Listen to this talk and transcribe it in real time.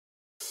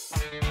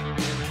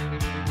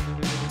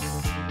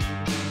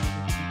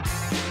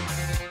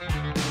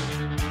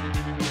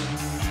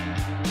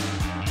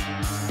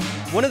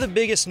One of the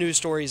biggest news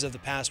stories of the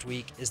past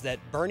week is that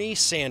Bernie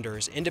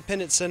Sanders,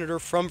 independent senator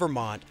from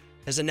Vermont,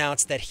 has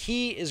announced that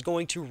he is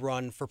going to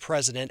run for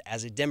president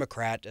as a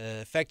Democrat,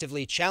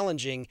 effectively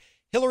challenging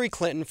Hillary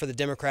Clinton for the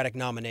Democratic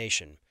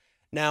nomination.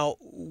 Now,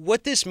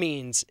 what this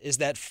means is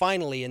that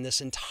finally, in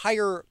this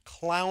entire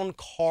clown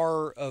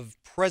car of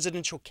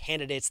presidential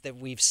candidates that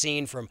we've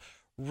seen, from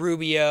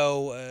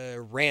Rubio,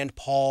 Rand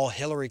Paul,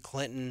 Hillary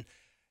Clinton,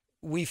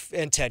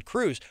 and Ted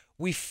Cruz,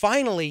 we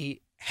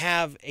finally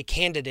have a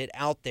candidate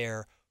out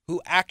there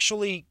who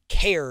actually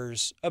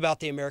cares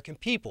about the American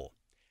people.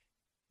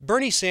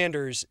 Bernie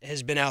Sanders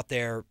has been out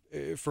there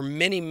for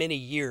many, many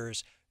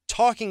years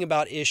talking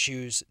about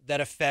issues that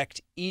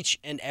affect each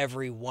and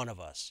every one of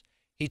us.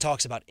 He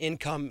talks about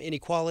income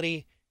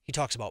inequality. He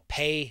talks about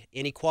pay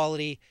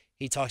inequality.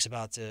 He talks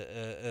about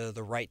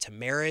the right to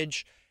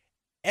marriage.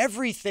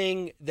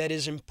 Everything that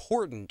is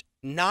important,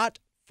 not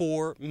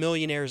for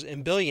millionaires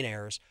and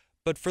billionaires,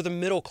 but for the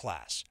middle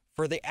class,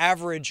 for the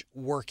average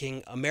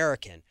working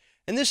American.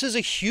 And this is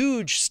a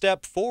huge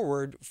step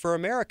forward for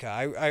America.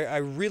 I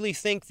really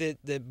think that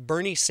the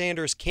Bernie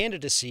Sanders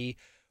candidacy,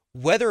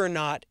 whether or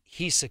not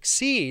he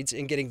succeeds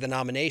in getting the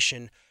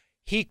nomination,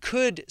 he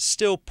could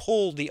still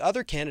pull the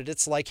other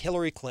candidates like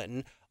Hillary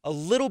Clinton a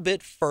little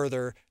bit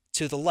further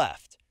to the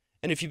left.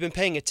 And if you've been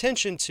paying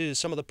attention to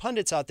some of the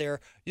pundits out there,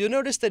 you'll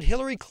notice that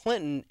Hillary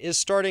Clinton is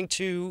starting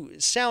to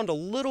sound a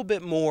little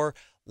bit more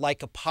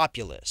like a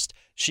populist.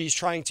 She's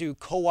trying to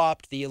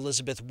co-opt the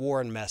Elizabeth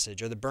Warren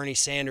message or the Bernie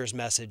Sanders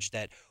message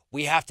that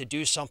we have to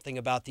do something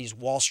about these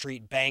Wall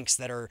Street banks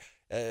that are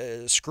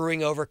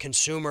screwing over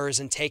consumers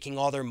and taking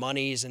all their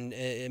monies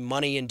and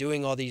money and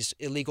doing all these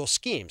illegal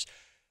schemes.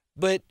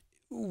 But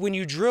when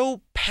you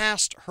drill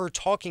past her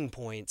talking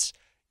points,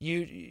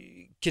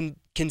 you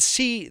can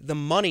see the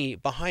money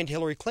behind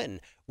Hillary Clinton.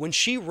 When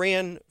she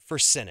ran for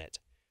Senate,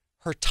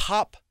 her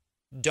top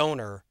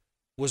donor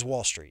was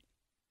Wall Street.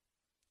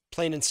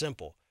 Plain and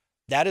simple.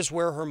 That is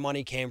where her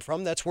money came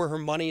from. That's where her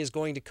money is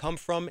going to come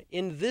from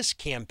in this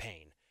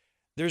campaign.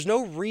 There's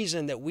no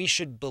reason that we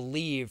should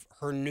believe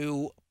her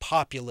new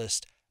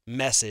populist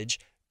message,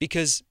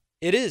 because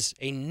it is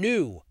a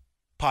new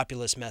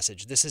populist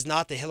message. This is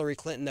not the Hillary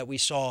Clinton that we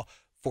saw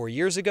 4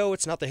 years ago.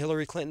 It's not the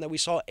Hillary Clinton that we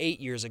saw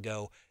 8 years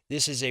ago.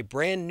 This is a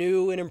brand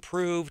new and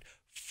improved,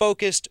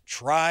 focused,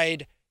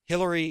 tried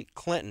Hillary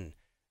Clinton.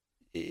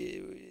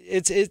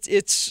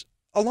 It's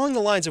along the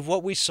lines of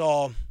what we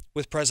saw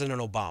with President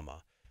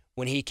Obama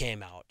when he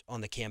came out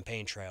on the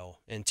campaign trail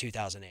in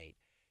 2008.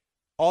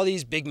 All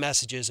these big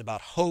messages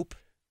about hope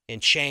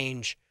and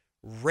change,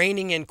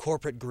 reining in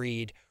corporate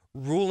greed,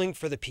 ruling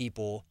for the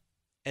people,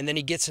 and then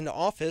he gets into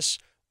office.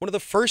 One of the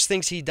first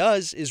things he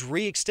does is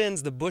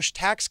re-extends the Bush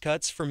tax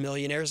cuts for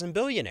millionaires and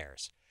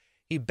billionaires.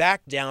 He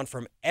backed down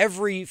from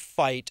every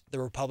fight the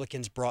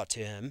Republicans brought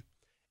to him,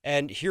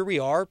 and here we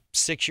are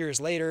 6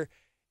 years later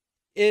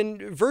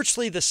in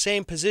virtually the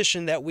same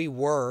position that we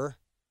were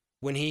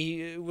when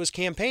he was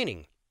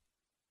campaigning.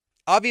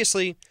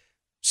 Obviously,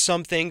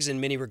 some things in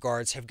many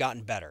regards have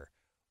gotten better.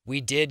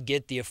 We did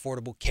get the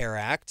Affordable Care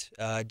Act.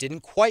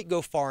 Didn't quite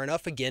go far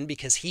enough, again,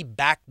 because he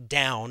backed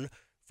down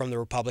from the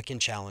Republican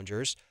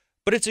challengers,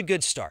 but it's a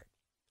good start.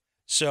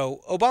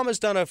 So Obama's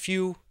done a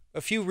few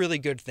really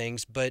good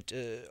things, but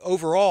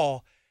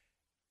overall,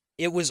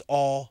 it was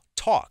all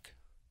talk.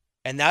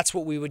 And that's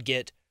what we would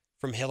get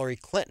from Hillary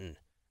Clinton.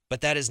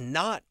 But that is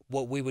not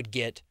what we would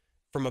get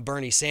from a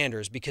Bernie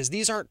Sanders, because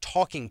these aren't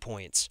talking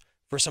points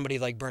for somebody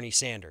like Bernie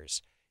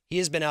Sanders. He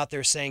has been out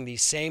there saying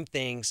these same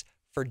things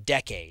for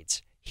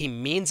decades. He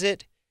means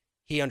it.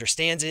 He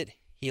understands it.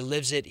 He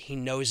lives it. He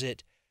knows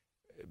it.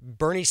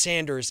 Bernie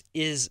Sanders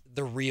is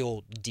the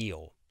real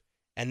deal.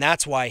 And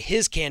that's why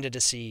his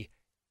candidacy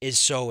is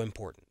so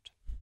important.